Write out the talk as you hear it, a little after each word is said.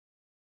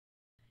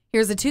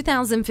Here's a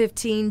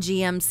 2015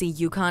 GMC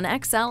Yukon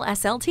XL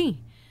SLT.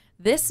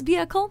 This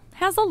vehicle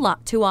has a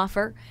lot to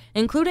offer,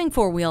 including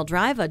four-wheel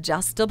drive,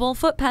 adjustable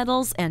foot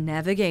pedals, and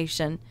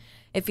navigation.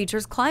 It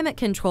features climate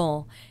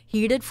control,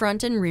 heated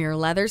front and rear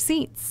leather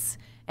seats,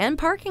 and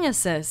parking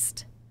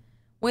assist.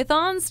 With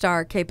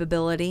OnStar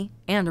capability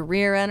and a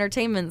rear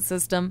entertainment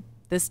system,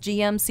 this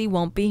GMC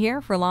won't be here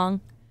for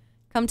long.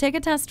 Come take a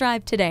test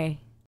drive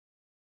today.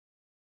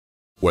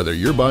 Whether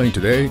you're buying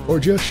today or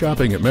just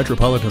shopping at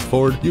Metropolitan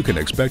Ford, you can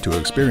expect to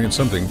experience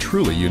something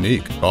truly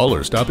unique. Call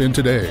or stop in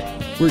today.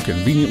 We're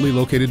conveniently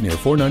located near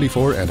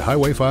 494 and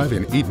Highway 5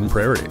 in Eden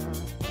Prairie.